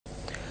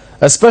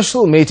A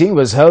special meeting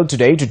was held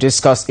today to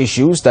discuss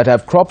issues that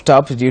have cropped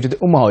up due to the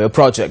Uma Oya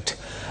project.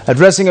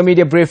 Addressing a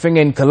media briefing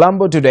in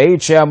Colombo today,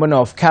 Chairman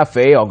of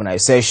CAFE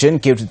organization,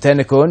 Kirti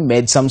Tenakon,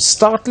 made some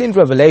startling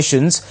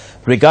revelations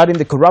regarding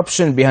the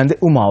corruption behind the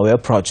Uma Oya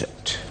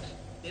project.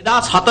 In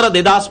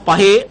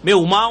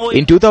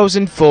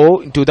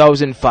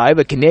 2004-2005,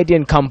 a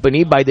Canadian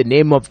company by the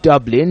name of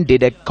Dublin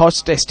did a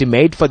cost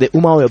estimate for the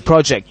Uma Oya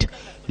project.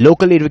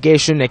 Local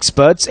irrigation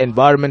experts,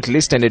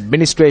 environmentalists and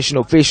administration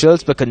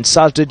officials were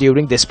consulted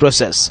during this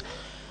process.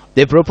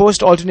 They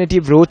proposed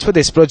alternative routes for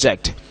this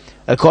project.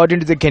 According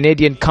to the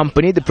Canadian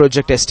company, the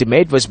project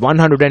estimate was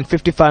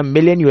 $155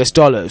 million.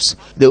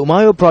 The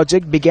Uma Oya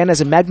project began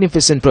as a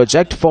magnificent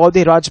project for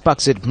the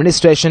Rajapaksa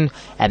administration,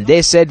 and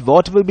they said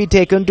water will be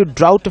taken to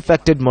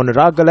drought-affected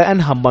Monaragala and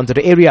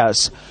Hambantota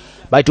areas.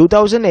 By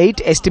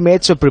 2008,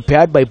 estimates were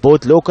prepared by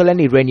both local and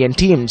Iranian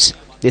teams.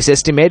 This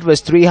estimate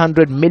was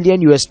 $300 million.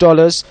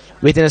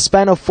 Within a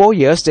span of 4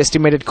 years, the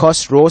estimated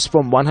cost rose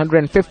from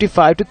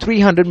 $155 to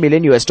 $300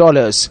 million.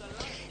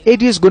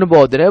 A.D.S.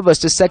 Gunawardena was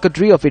the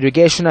Secretary of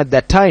Irrigation at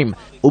that time.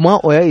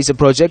 Uma Oya is a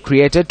project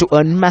created to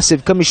earn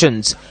massive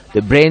commissions.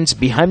 The brains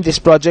behind this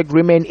project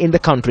remain in the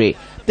country.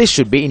 This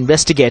should be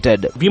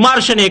investigated.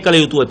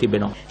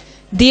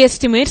 The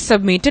estimate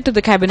submitted to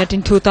the cabinet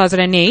in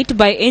 2008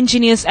 by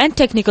engineers and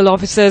technical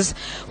officers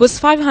was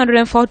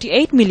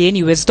 $548 million.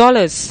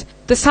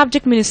 The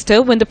subject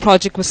minister when the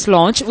project was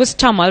launched was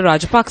Chamal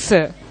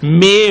Rajapaksa.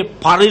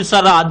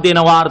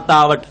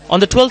 On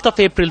the 12th of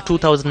April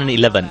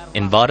 2011,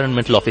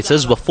 environmental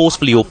officers were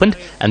forcefully opened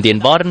and the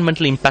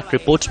environmental impact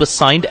reports were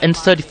signed and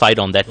certified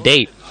on that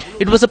day.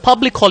 It was a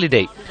public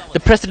holiday.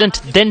 The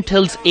president then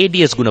tells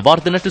A.D.S.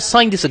 Gunawardena to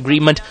sign this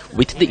agreement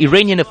with the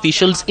Iranian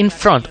officials in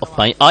front of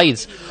my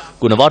eyes.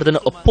 Gunawardena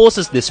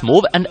opposes this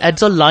move and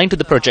adds a line to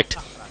the project.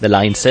 The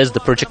line says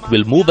the project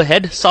will move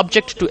ahead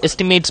subject to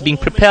estimates being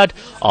prepared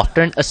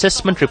after an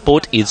assessment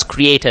report is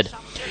created.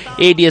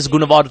 A.D.S.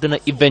 Gunawardena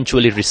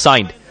eventually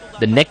resigned.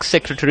 The next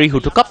secretary who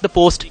took up the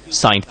post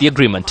signed the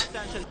agreement.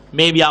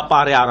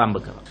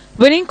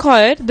 When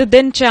inquired, the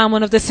then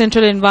chairman of the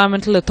Central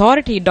Environmental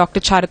Authority, Dr.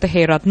 Charita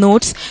Herath,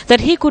 notes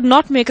that he could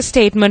not make a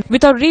statement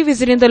without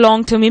revisiting the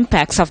long-term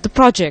impacts of the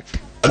project.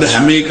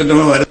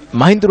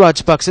 Mahinda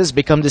Rajapaksa has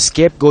become the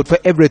scapegoat for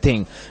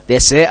everything. They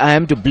say I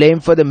am to blame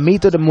for the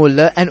Meet the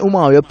Mullah and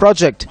Uma Oya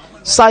project.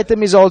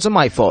 Saitam is also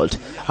my fault.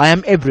 I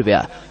am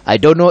everywhere. I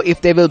don't know if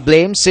they will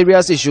blame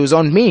Syria's issues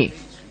on me.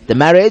 The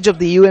marriage of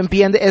the UMP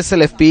and the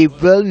SLFP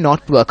will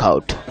not work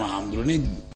out.